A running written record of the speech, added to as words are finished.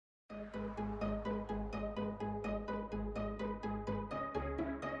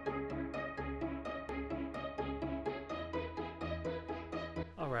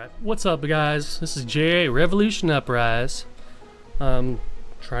Alright, what's up guys? This is Jay, Revolution Uprise. Trying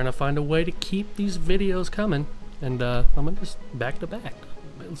to find a way to keep these videos coming, and I'm gonna just back to back.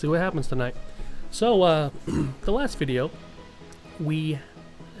 Let's see what happens tonight. So, the last video,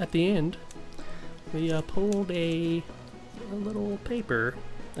 at the end, we pulled a little paper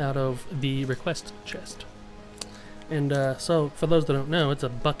out of the request chest. And so, for those that don't know, it's a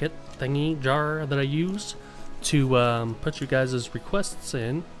bucket thingy jar that I use to put you guys' requests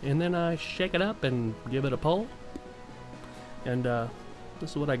in, and then I shake it up and give it a pull. And this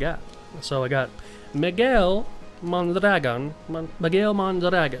is what I got. So I got Miguel Mondragon,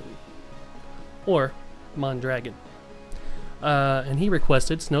 or Mondragon, and he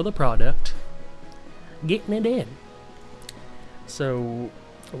requested Snow the Product, Getting It In. So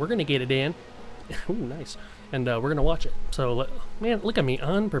we're gonna get it in. Ooh, nice. And we're gonna watch it. So man, look at me,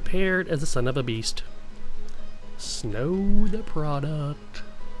 unprepared as the son of a beast. Snow the Product.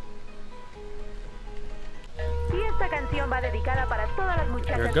 Y esta canción va dedicada para todas las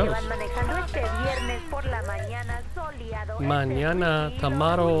muchachas que van manejando este viernes por la mañana soleado. Mañana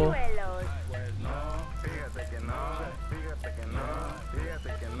Tamaro.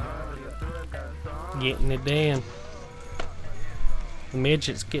 Getting it in.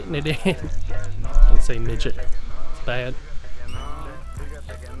 Midget's getting it in. Don't say midget. It's bad.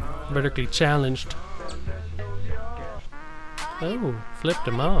 Vertically challenged. Oh, flipped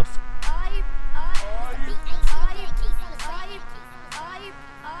him off.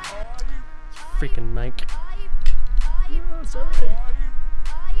 Freaking Mike. Oh, sorry.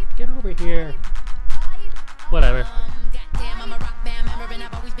 Get over here. Whatever.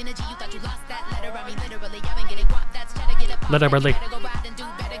 Literally.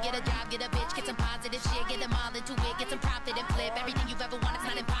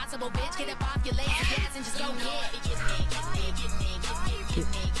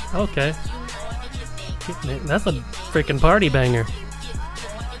 Okay. That's a freaking party banger.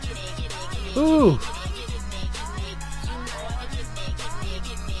 Ooh.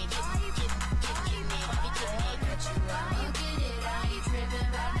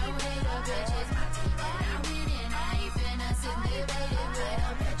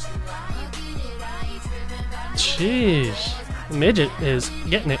 Sheesh. Midget is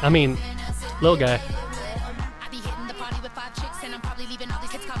getting it. I mean, little guy.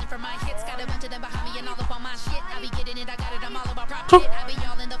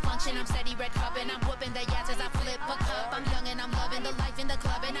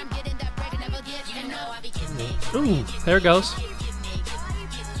 Ooh, there it goes.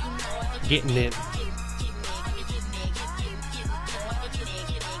 Getting it.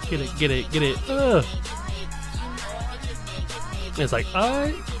 Get it, get it, get it. Ugh. It's like,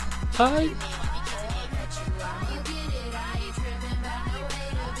 I.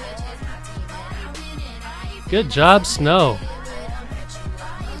 Good job, Snow.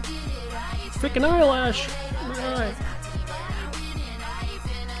 Freaking eyelash.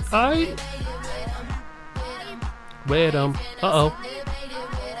 Right. Wait, uh-oh.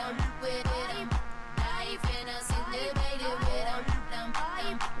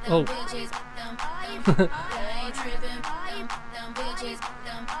 Oh.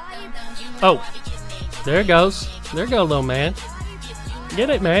 Oh. There it goes. There you go, little man. Get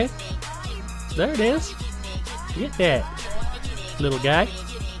it, man. There it is. Get that, little guy.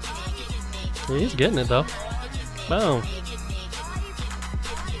 He's getting it, though. Boom.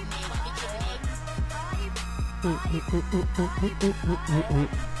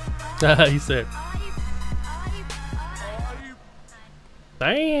 He said,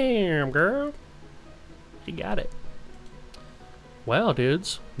 damn, girl. You got it. Wow,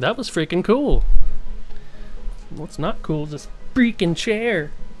 dudes. That was freaking cool. What's not cool is this freaking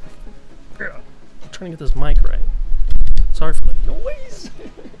chair. I'm trying to get this mic right. Sorry for the noise.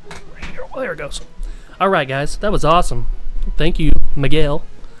 There it goes. Alright, guys. That was awesome. Thank you, Miguel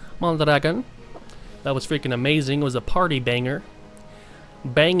Mondragon. That was freaking amazing. It was a party banger.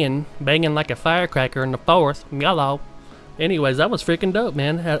 Banging like a firecracker in the 4th. Yellow. Anyways, that was freaking dope,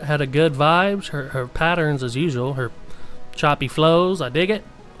 man. Had a good vibe. Her patterns as usual. Her choppy flows. I dig it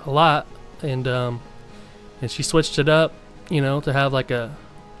a lot. And she switched it up, you know, to have like a...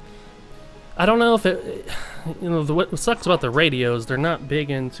 I don't know if it... You know, what sucks about the radios, they're not big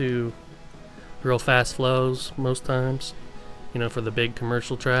into real fast flows most times. You know, for the big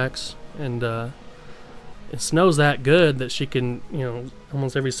commercial tracks. And Snow's that good that she can, you know,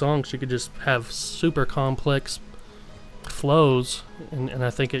 almost every song she could just have super complex flows, and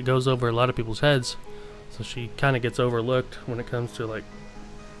I think it goes over a lot of people's heads, so she kind of gets overlooked when it comes to like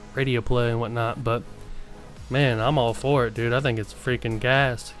radio play and whatnot. But Man, I'm all for it, dude. I think it's freaking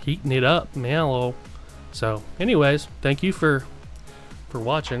gas. Heating it up, mellow. So, anyways, thank you for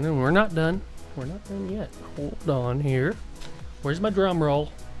watching, and we're not done. We're not done yet. Hold on here. Where's my drum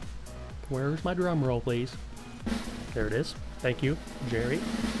roll? Where's my drum roll, please? There it is. Thank you, Jerry,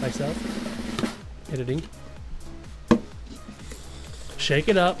 myself, editing. Shake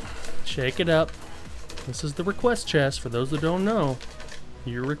it up. Shake it up. This is the request chest, for those that don't know.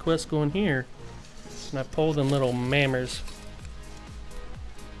 Your request going here. And I pulled them little mammers.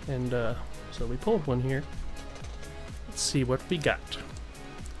 And, so we pulled one here. Let's see what we got.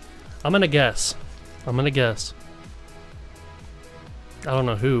 I'm gonna guess. I don't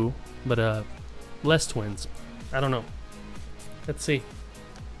know who, but Les Twins. I don't know. Let's see.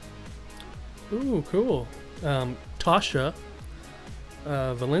 Ooh, cool. Tasha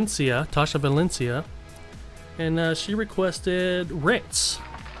Valencia. And she requested Ritz.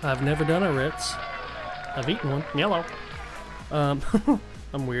 I've never done a Ritz. I've eaten one. Yellow.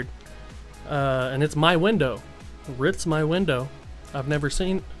 I'm weird. And it's My Window. Ritz My Window. I've never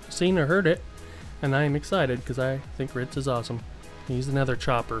seen or heard it, and I am excited because I think Ritz is awesome. He's another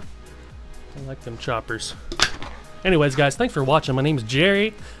chopper. I like them choppers. Anyways, guys, thanks for watching. My name's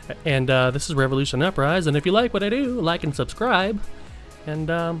Jerry, and this is Revolution Uprise. And if you like what I do, like and subscribe. And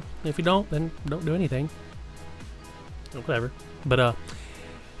if you don't, then don't do anything. Whatever. But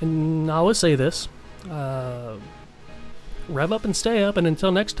and I always say this: rev up and stay up. And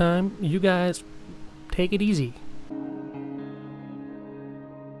until next time, you guys take it easy.